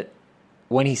sense that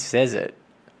when he says it,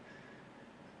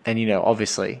 and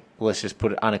obviously, let's just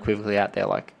put it unequivocally out there,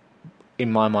 like, in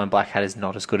my mind, Black Hat is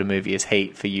not as good a movie as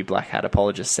Heat for you Black Hat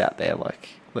apologists out there. Like,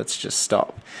 let's just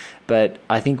stop. But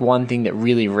I think one thing that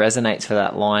really resonates for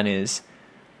that line is,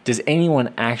 does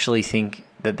anyone actually think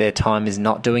that their time is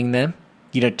not doing them?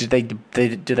 Do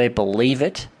they believe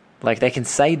it? Like, they can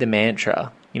say the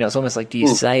mantra. It's almost like, do you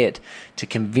say it to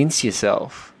convince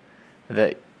yourself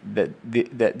that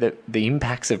the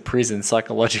impacts of prison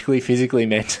psychologically, physically,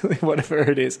 mentally, whatever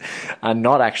it is, are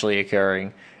not actually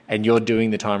occurring, and you're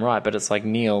doing the time right? But it's like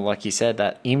Neil, like you said,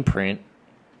 that imprint,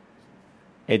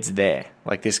 it's there.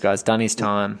 Like, this guy's done his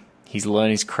time. He's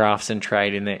learned his crafts and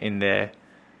trade in there.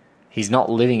 He's not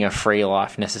living a free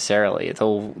life necessarily. It's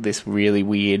all this really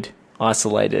weird,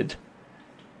 isolated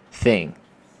thing.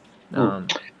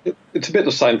 It's a bit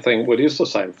the same thing. Well, it is the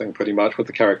same thing pretty much with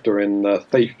the character in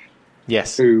Thief.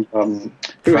 Yes. Who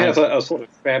has a sort of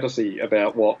fantasy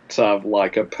about what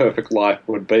like a perfect life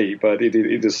would be, but it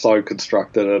is so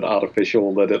constructed and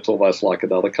artificial that it's almost like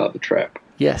another kind of trap.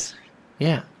 Yes.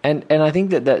 Yeah. And I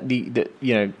think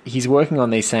that he's working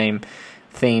on these same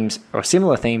themes or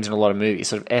similar themes in a lot of movies,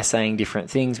 sort of essaying different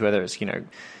things, whether it's,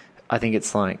 I think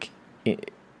it's like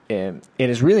it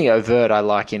is really overt, I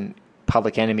like, in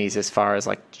Public Enemies, as far as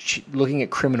like looking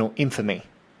at criminal infamy.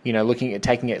 Looking at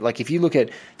taking it, like, if you look at,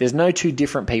 there's no two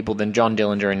different people than John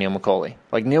Dillinger and Neil McCauley.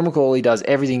 Like, Neil McCauley does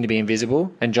everything to be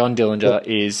invisible, and John Dillinger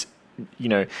is,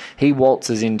 he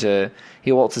waltzes into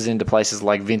places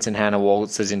like Vincent Hanna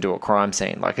waltzes into a crime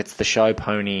scene. Like, it's the show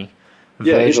pony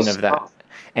version of that.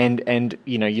 And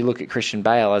you look at Christian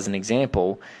Bale as an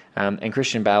example, and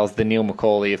Christian Bale's the Neil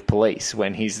McCauley of police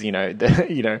when he's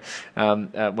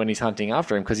when he's hunting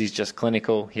after him, because he's just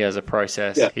clinical. He has a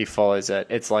process. Yeah. He follows it.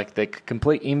 It's like the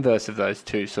complete inverse of those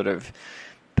two sort of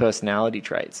personality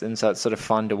traits, and so it's sort of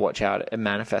fun to watch how it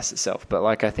manifests itself. But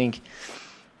like, I think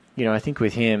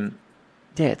with him,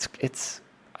 it's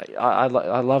I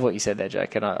love what you said there,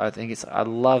 Jake, and I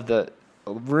love the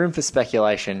room for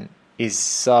speculation is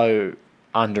so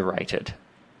underrated.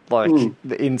 Like,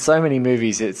 in so many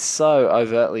movies, it's so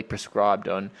overtly prescribed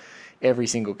on every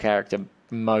single character,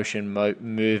 motion,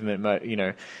 movement,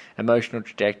 emotional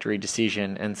trajectory,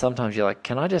 decision. And sometimes you're like,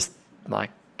 can I just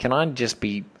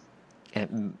be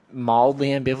mildly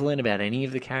ambivalent about any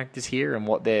of the characters here and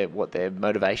what their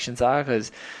motivations are? Because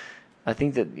I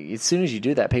think that as soon as you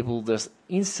do that, people just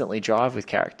instantly drive with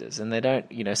characters, and they don't,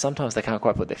 sometimes they can't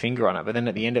quite put their finger on it, but then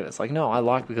at the end of it, it's like, no, I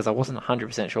like, because I wasn't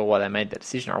 100% sure why they made that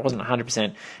decision, or I wasn't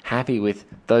 100% happy with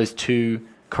those two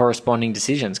corresponding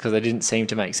decisions, because they didn't seem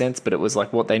to make sense, but it was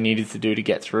like what they needed to do to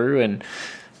get through, and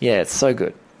yeah, it's so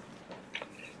good.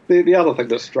 The other thing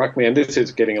that struck me, and this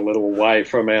is getting a little away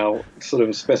from our sort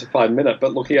of specified minute,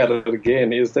 but looking at it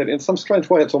again, is that in some strange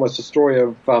way it's almost a story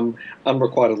of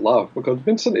unrequited love, because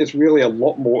Vincent is really a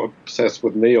lot more obsessed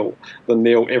with Neil than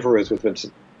Neil ever is with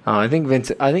Vincent. Oh, I think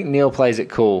Neil plays it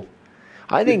cool.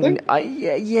 The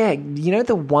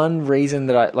one reason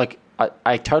that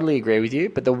I totally agree with you,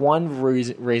 but the one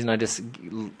reason I just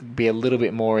be a little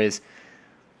bit more is,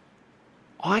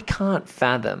 I can't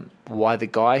fathom why the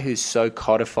guy who's so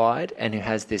codified and who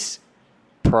has this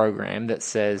program that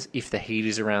says if the heat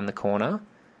is around the corner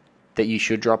that you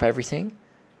should drop everything,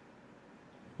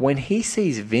 when he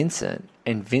sees Vincent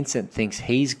and Vincent thinks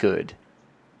he's good,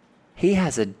 he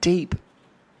has a deep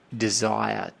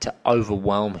desire to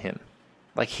overwhelm him.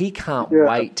 Like, he can't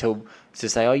wait to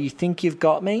say, oh, you think you've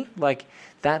got me? Like,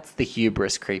 that's the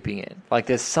hubris creeping in. Like,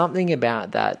 there's something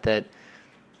about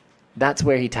that's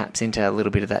where he taps into a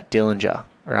little bit of that Dillinger,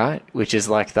 right? Which is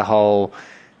like the whole,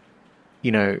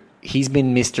 he's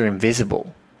been Mr.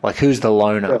 Invisible. Like, who's the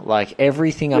loner? Yeah. Like,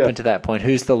 everything up until that point,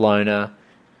 who's the loner?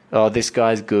 Oh, this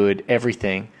guy's good,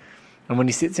 everything. And when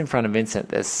he sits in front of Vincent,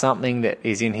 there's something that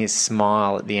is in his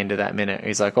smile at the end of that minute.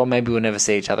 He's like, oh, maybe we'll never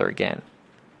see each other again.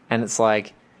 And it's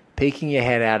like peeking your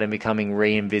head out and becoming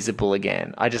re-invisible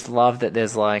again. I just love that there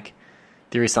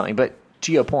is something. But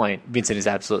to your point, Vincent is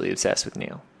absolutely obsessed with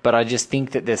Neil. But I just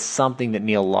think that there's something that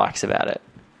Neil likes about it.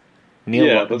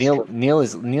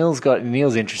 Neil's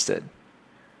interested.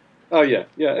 Oh yeah.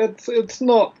 It's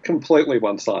not completely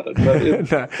one-sided,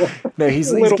 but no,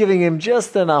 he's giving him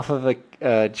just enough of a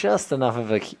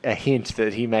hint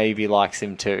that he maybe likes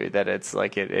him too. That it's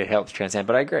like it helps transcend.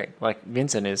 But I agree. Like,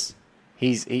 Vincent is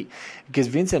because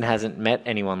Vincent hasn't met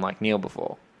anyone like Neil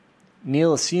before.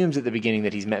 Neil assumes at the beginning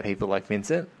that he's met people like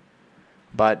Vincent,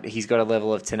 but he's got a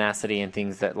level of tenacity and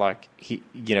things that, like,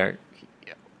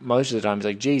 most of the time he's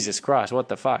like, Jesus Christ, what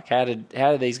the fuck? How did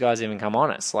these guys even come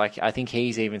on us? Like, I think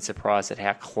he's even surprised at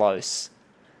how close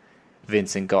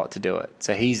Vincent got to do it.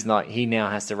 So he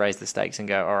now has to raise the stakes and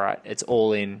go, all right, it's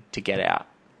all in to get out,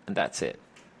 and that's it.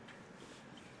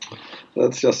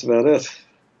 That's just about it.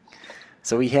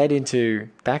 So we head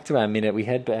back to our minute. We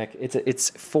head back.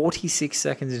 It's 46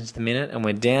 seconds into the minute, and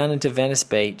we're down into Venice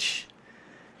Beach,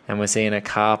 and we're seeing a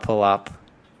car pull up.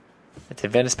 It's at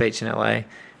Venice Beach in LA.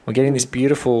 We're getting this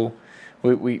beautiful.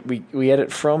 We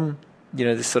edit from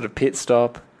this sort of pit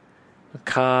stop,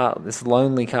 this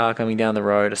lonely car coming down the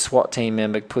road. A SWAT team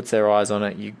member puts their eyes on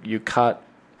it. You cut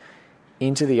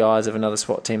into the eyes of another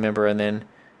SWAT team member, and then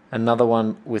another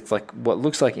one with like what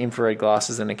looks like infrared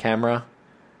glasses and a camera.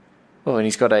 Oh, and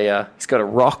he's got a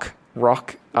rock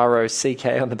ROCK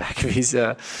on the back of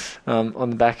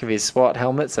his SWAT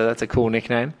helmet. So that's a cool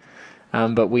nickname.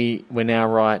 But we're now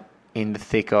right in the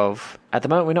thick of, at the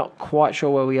moment, we're not quite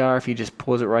sure where we are if you just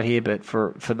pause it right here, but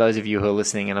for those of you who are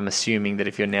listening, and I'm assuming that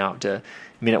if you're now up to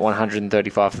minute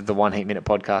 135 of the One Heat Minute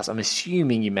podcast, I'm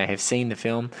assuming you may have seen the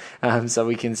film, so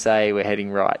we can say we're heading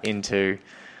right into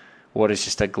what is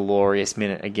just a glorious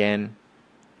minute again,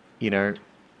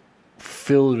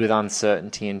 filled with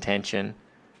uncertainty and tension,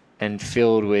 and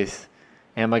filled with,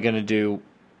 am I going to do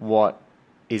what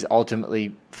is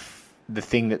ultimately the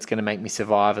thing that's going to make me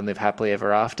survive and live happily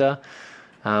ever after,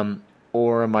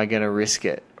 or am I going to risk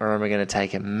it, or am I going to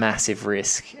take a massive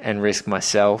risk and risk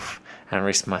myself and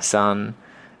risk my son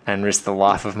and risk the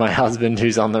life of my husband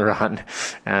who's on the run,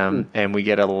 and we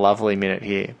get a lovely minute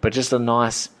here, but just a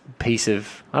nice piece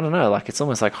of, I don't know, like it's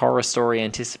almost like horror story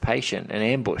anticipation, an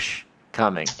ambush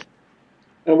coming.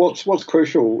 And what's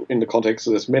crucial in the context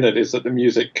of this minute is that the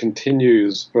music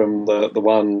continues from the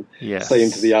one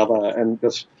scene to the other and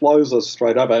just flows us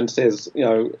straight over and says,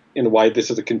 in a way,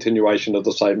 this is a continuation of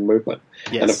the same movement.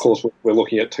 Yes. And, of course, we're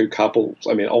looking at two couples.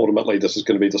 I mean, ultimately, this is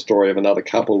going to be the story of another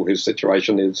couple whose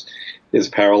situation is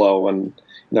parallel and,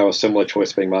 a similar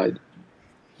choice being made.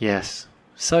 Yes.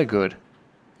 So good.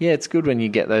 Yeah, it's good when you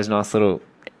get those nice little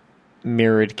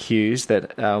mirrored cues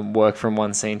that work from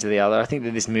one scene to the other. I think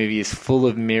that this movie is full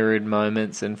of mirrored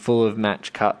moments and full of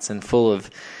match cuts and full of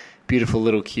beautiful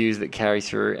little cues that carry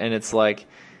through. And it's like,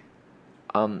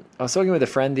 I was talking with a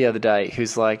friend the other day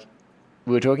who's like,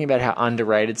 we were talking about how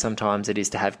underrated sometimes it is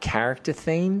to have character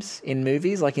themes in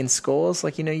movies, like in scores.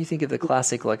 Like, you think of the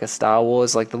classic, like a Star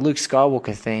Wars, like the Luke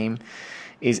Skywalker theme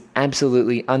is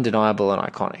absolutely undeniable and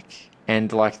iconic.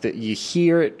 And like that, you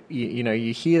hear it,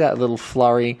 you hear that little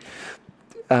flurry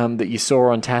that you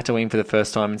saw on Tatooine for the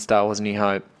first time in Star Wars: New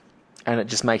Hope, and it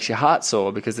just makes your heart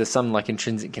soar because there's some like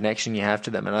intrinsic connection you have to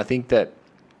them. And I think that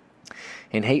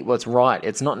in Heat, what's right,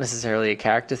 it's not necessarily a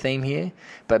character theme here,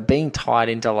 but being tied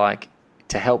into like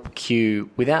to help cue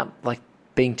without like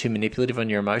being too manipulative on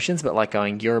your emotions, but like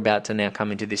going, you're about to now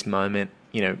come into this moment,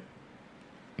 you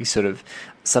sort of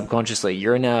subconsciously,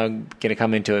 you're now going to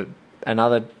come into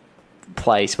another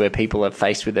place where people are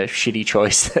faced with a shitty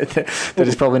choice that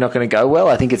is probably not going to go well.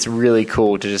 I think it's really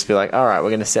cool to just be like, all right,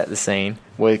 we're going to set the scene.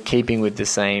 We're keeping with the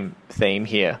same theme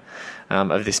here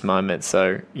of this moment.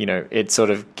 So, it sort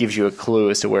of gives you a clue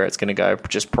as to where it's going to go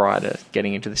just prior to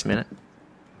getting into this minute.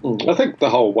 I think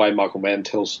the whole way Michael Mann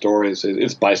tells stories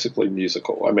is basically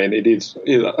musical. I mean,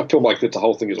 a film like this, the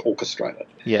whole thing is orchestrated.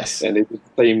 Yes. And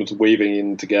themes weaving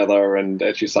in together and,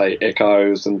 as you say,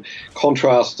 echoes and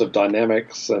contrasts of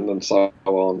dynamics and so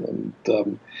on.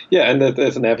 And, and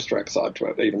there's an abstract side to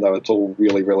it, even though it's all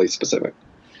really, really specific.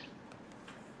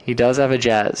 He does have a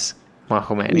jazz,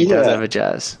 Michael Mann. He does have a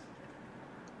jazz.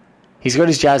 He's got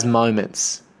his jazz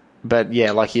moments. But,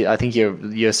 yeah, I think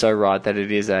you're so right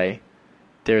that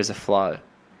there is a flow,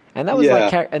 and that was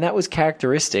that was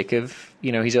characteristic of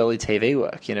his early TV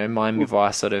work. Miami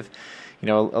Vice sort of, a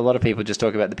lot of people just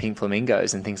talk about the Pink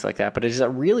Flamingos and things like that, but it is a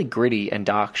really gritty and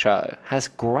dark show. Has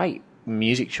great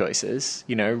music choices,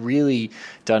 really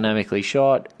dynamically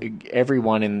shot.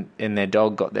 Everyone in their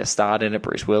dog got their start in it.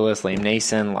 Bruce Willis, Liam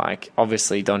Neeson,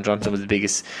 obviously Don Johnson was the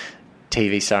biggest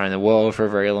TV star in the world for a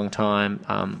very long time.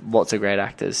 Lots of great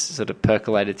actors sort of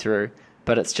percolated through,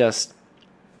 but it's just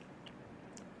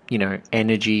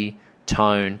energy,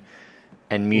 tone,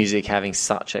 and music having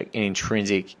such an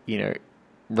intrinsic,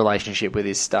 relationship with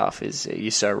his stuff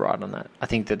you're so right on that. I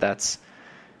think that's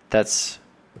this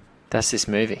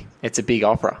movie. It's a big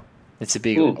opera. It's a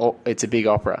big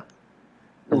opera.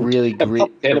 A really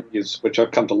great Enemies, which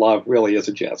I've come to love, really is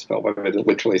a jazz film. I mean, it's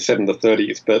literally set in the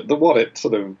 30s, but what it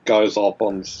sort of goes off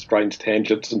on strange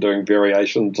tangents and doing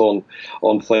variations on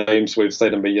themes we've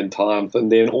seen a million times, and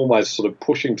then almost sort of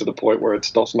pushing to the point where it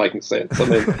stops making sense. I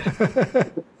mean,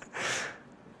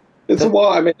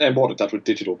 and what it does with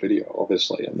digital video,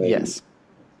 obviously. I mean, yes.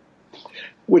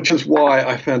 Which is why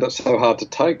I found it so hard to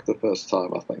take the first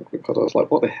time, I think, because I was like,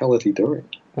 what the hell is he doing?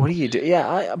 What do you do?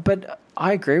 Yeah, but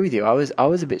I agree with you. I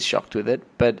was a bit shocked with it,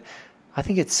 but I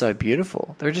think it's so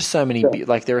beautiful. There are just so many,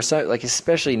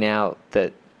 especially now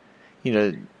that,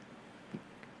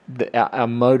 our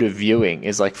mode of viewing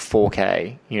is like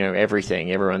 4K,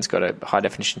 everything. Everyone's got a high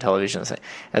definition television. So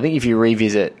I think if you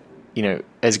revisit,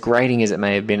 as grating as it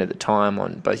may have been at the time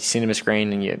on both your cinema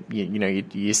screen and your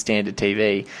standard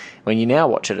TV, when you now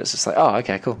watch it, it's just like, oh,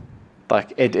 okay, cool.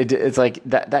 Like it's like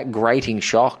that grating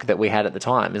shock that we had at the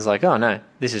time is like, oh no,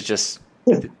 this is just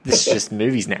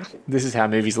movies now. This is how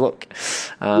movies look.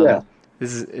 That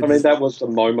was the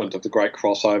moment of the great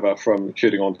crossover from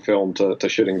shooting on film to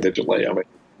shooting digitally. I mean,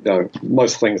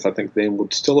 most things I think then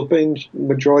would still have been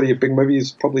majority of big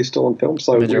movies probably still on film.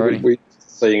 So we're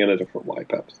seeing it in a different way,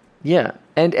 perhaps. Yeah,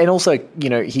 and also,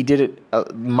 he did it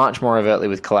much more overtly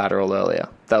with Collateral earlier.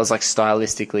 That was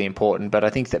stylistically important, but I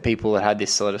think that people that had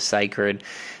this sort of sacred,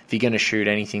 if you're going to shoot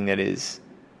anything that is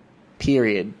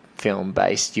period film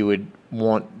based, you would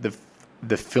want the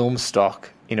film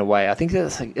stock in a way. I think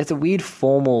that's it's a weird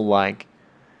formal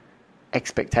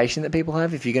expectation that people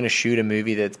have. If you're going to shoot a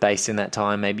movie that's based in that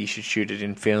time, maybe you should shoot it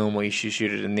in film or you should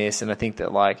shoot it in this. And I think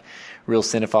that real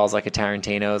cinephiles like a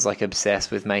Tarantino is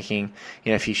obsessed with making,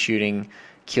 if you're shooting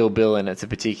Kill Bill and it's a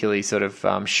particularly sort of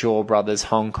Shaw Brothers,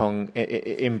 Hong Kong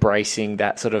embracing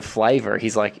that sort of flavor,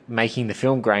 he's making the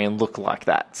film grain look like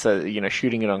that. So,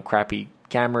 shooting it on crappy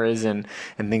cameras and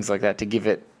things like that to give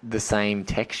it the same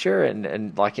texture and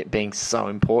it being so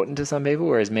important to some people,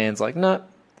 whereas Mann's no,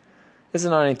 it's the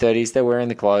 1930s. They're wearing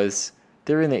the clothes.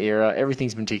 They're in the era.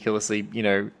 Everything's meticulously,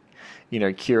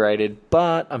 curated.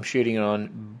 But I'm shooting it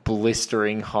on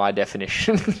blistering high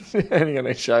definition, and I'm going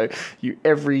to show you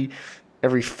every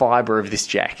fiber of this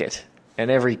jacket and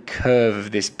every curve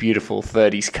of this beautiful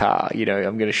 30s car.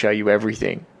 I'm going to show you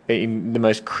everything in the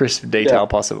most crisp detail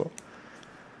possible.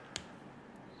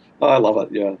 I love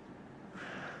it. Yeah.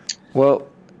 Well,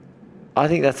 I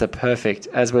think that's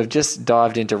as we've just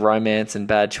dived into romance and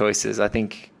bad choices, I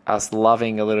think us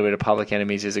loving a little bit of Public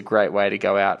Enemies is a great way to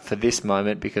go out for this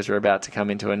moment, because we're about to come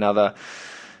into another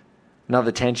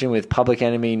tension with Public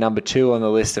Enemy number 2 on the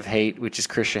list of Heat, which is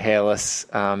Christian Hairless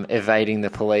evading the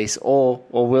police, or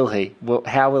will he?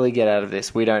 How will he get out of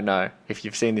this? We don't know. If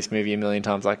you've seen this movie a million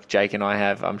times like Jake and I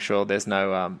have, I'm sure there's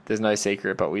no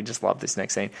secret, but we just love this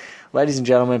next scene. Ladies and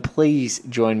gentlemen, please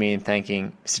join me in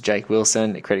thanking Mr. Jake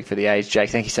Wilson, a critic for The Age. Jake,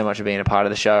 thank you so much for being a part of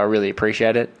the show. I really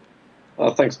appreciate it.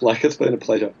 Thanks, Blake. It's been a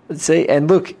pleasure. See, and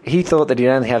look, he thought that he'd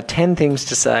only have 10 things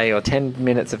to say or 10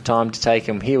 minutes of time to take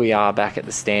him. Here we are back at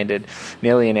the standard,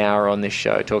 nearly an hour on this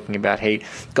show talking about Heat.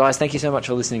 Guys, thank you so much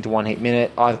for listening to One Heat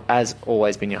Minute. I've, as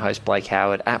always, been your host, Blake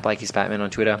Howard, at Blakey's Batman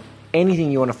on Twitter.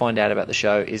 anything you want to find out about the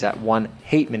show is at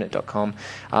oneheatminute.com.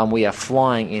 We are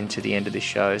flying into the end of this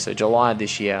show. So July of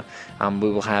this year,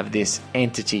 we will have this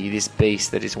entity, this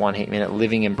beast that is One Heat Minute,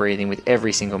 living and breathing with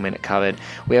every single minute covered.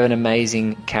 We have an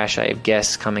amazing cachet of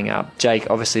guests coming up, Jake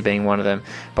obviously being one of them,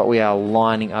 but we are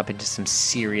lining up into some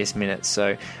serious minutes.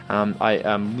 So I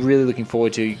am really looking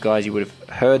forward to you guys. You would have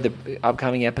heard the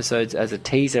upcoming episodes as a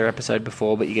teaser episode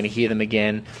before, but you're going to hear them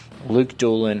again. Luke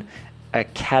Doolan,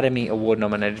 Academy Award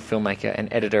nominated filmmaker and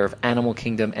editor of Animal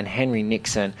Kingdom, and Henry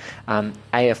Nixon,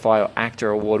 AFI or Actor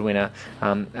Award winner,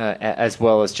 as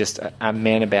well as just a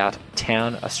man about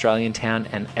town, Australian town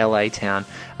and LA town,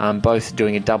 both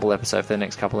doing a double episode for the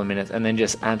next couple of minutes, and then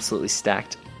just absolutely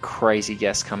stacked crazy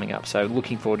guests coming up. So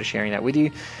looking forward to sharing that with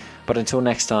you. But until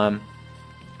next time,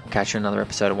 I'll catch you in another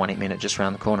episode of 1 Heat Minute just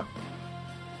around the corner.